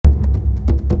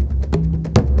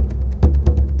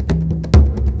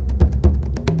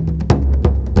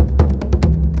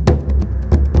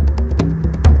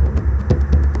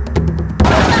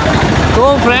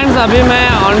अभी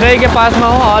मैं ऑनड्राई के पास में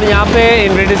हूँ और यहाँ पे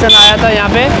इन्विटेशन आया था यहाँ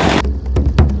पे।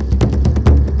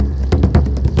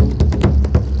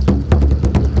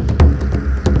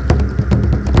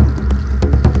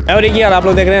 और यार आप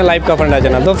लोग देख रहे हैं लाइव का फंडा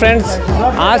चैनल। तो फ्रेंड्स,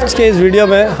 आज के इस वीडियो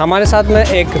में हमारे साथ में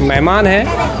एक मेहमान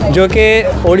है जो कि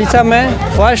उड़ीसा में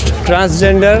फर्स्ट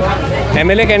ट्रांसजेंडर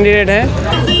एमएलए कैंडिडेट हैं।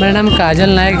 मेरा नाम काजल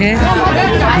नायक है,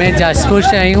 मैं जाजपुर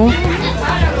से आई हूँ।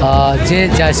 जे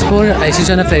Jajpur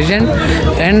association of president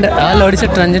and all Odisha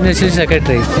transgender association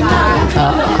secretary.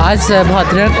 आज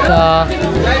भद्रक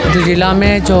जो ज़िला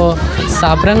में जो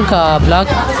साबरंग का ब्लॉक,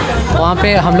 वहाँ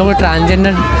पे हम लोग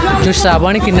ट्रांसजेंडर जो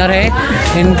श्रावण किन्नर है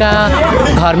इनका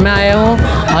घर में आया हूँ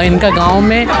और इनका गांव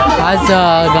में आज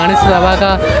गणेश बाबा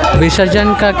का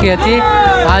विसर्जन का किया थी।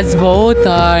 आज बहुत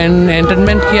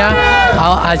एंटरटेनमेंट किया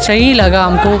और अच्छा ही लगा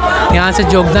हमको यहाँ से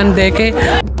योगदान दे के।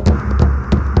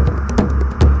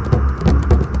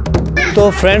 तो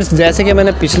फ्रेंड्स, जैसे कि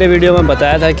मैंने पिछले वीडियो में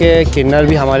बताया था कि किन्नर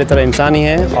भी हमारी तरह इंसान ही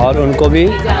हैं और उनको भी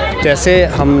जैसे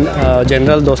हम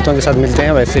जनरल दोस्तों के साथ मिलते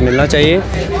हैं वैसे मिलना चाहिए।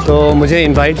 तो मुझे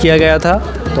इनवाइट किया गया था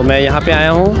तो मैं यहाँ पे आया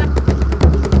हूँ।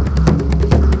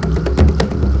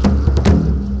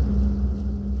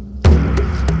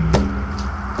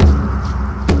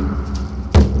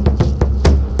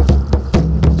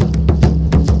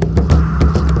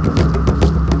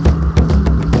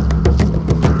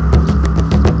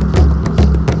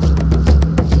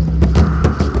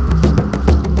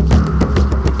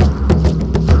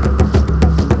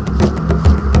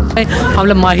 हम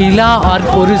लोग महिला और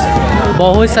पुरुष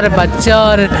बहुत सारे बच्चे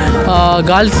और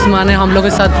गर्ल्स माने हम लोग के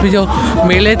साथ भी जो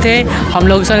मिले थे, हम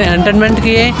लोग के साथ एंटरटेनमेंट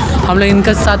किए। हम लोग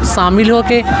इनके साथ शामिल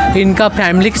होके इनका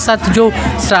फैमिली के साथ जो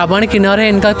श्रावण किन्नर है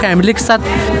इनका फैमिली के साथ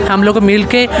हम लोग मिल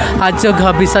के आज जो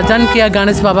विसर्जन किया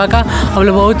गणेश बाबा का, हम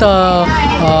लोग बहुत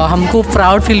हमको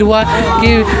प्राउड फील हुआ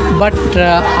कि बट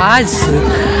आज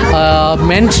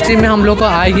मेन स्ट्रीम में हम लोग को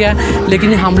आ गया,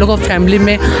 लेकिन हम लोग को फैमिली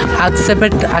में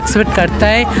एक्सेप्ट करता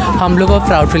है, हम लोग को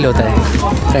प्राउड फील होता है।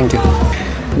 Thank you.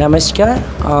 नमस्कार,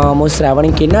 मैं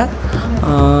श्रावण किन्नर।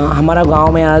 हमारा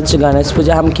गांव में आज गणेश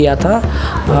पूजा हम किया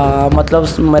था। मतलब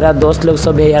मेरा दोस्त लोग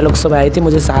सब, भैया लोग सब आए थे,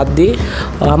 मुझे साथ दी।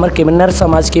 हमारे किन्नर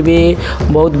समाज की भी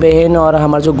बहुत बहन और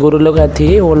हमारे जो गुरु लोग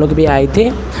थी वो लोग भी आए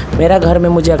थे। मेरा घर में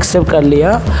मुझे एक्सेप्ट कर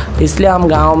लिया, इसलिए हम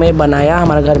गांव में बनाया।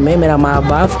 हमारे घर में मेरा माँ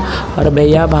बाप और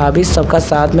भैया भाभी सबका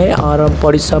साथ में और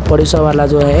पड़ोसा वाला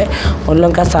जो है उन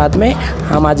लोग का साथ में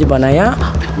हम आज बनाया।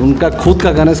 उनका खुद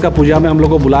का गणेश का पूजा में हम लोग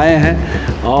को बुलाए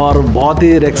हैं और बहुत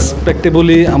ही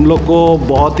रेस्पेक्टेबली हम लोग को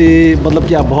बहुत ही मतलब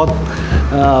क्या बहुत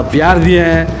प्यार दिए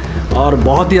हैं और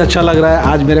बहुत ही अच्छा लग रहा है।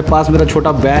 आज मेरे पास मेरा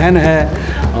छोटा बहन है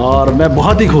और मैं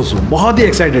बहुत ही खुश हूँ, बहुत ही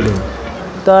एक्साइटेड हूँ।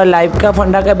 तो लाइव का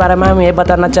फंडा के बारे में हम ये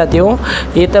बताना चाहती हूँ,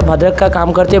 ये तो भद्रक का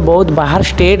काम करते हैं, बहुत बाहर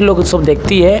स्टेट लोग सब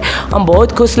देखती है। हम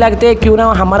बहुत खुश लगते हैं, क्यों ना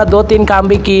हमारा 2-3 काम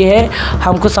भी किए हैं।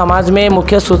 हमको समाज में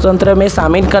मुख्य स्वतंत्र में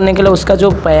शामिल करने के लिए उसका जो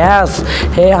प्रयास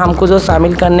है, हमको जो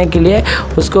शामिल करने के लिए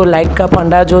उसको लाइव का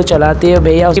फंडा जो चलाती है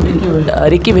भैया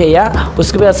रिकी भैया,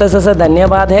 उसके भी ऐसा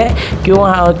धन्यवाद है।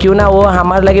 क्यों ना वो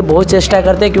हमारे लगे बहुत चेष्टा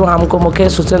करते हैं, क्यों हमको मुख्य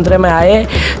स्वतंत्र में आए,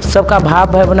 सबका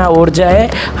भाव भावना उड़ जाए,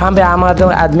 हम भी आम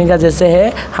आदमी का जैसे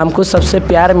है, हमको सबसे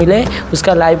प्यार मिले।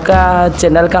 उसका लाइव का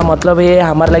चैनल का मतलब ये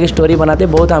हमारे लगे स्टोरी बनाते,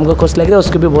 बहुत हमको खुश लगे।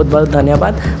 उसको भी बहुत बहुत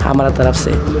धन्यवाद हमारा तरफ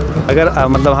से। अगर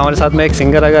मतलब हमारे साथ में एक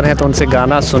सिंगर अगर है तो उनसे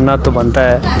गाना सुनना तो बनता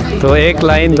है, तो 1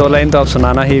 लाइन 2 लाइन तो आप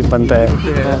सुनाना ही बनता है।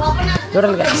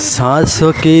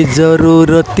 सांसों की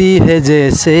ज़रूरत है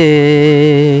जैसे,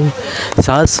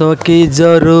 सांसों की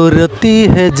ज़रूरत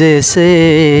है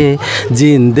जैसे,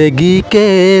 जिंदगी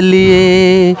के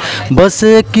लिए बस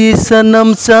की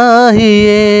सनम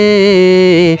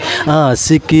चाहिए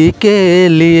आशिकी के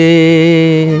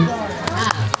लिए।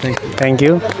 Thank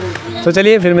you. तो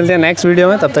चलिए फिर मिलते हैं नेक्स्ट वीडियो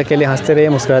में, तब तक के लिए हंसते रहिए,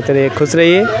 मुस्कुराते रहिए, खुश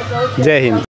रहिए। जय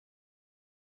हिंद।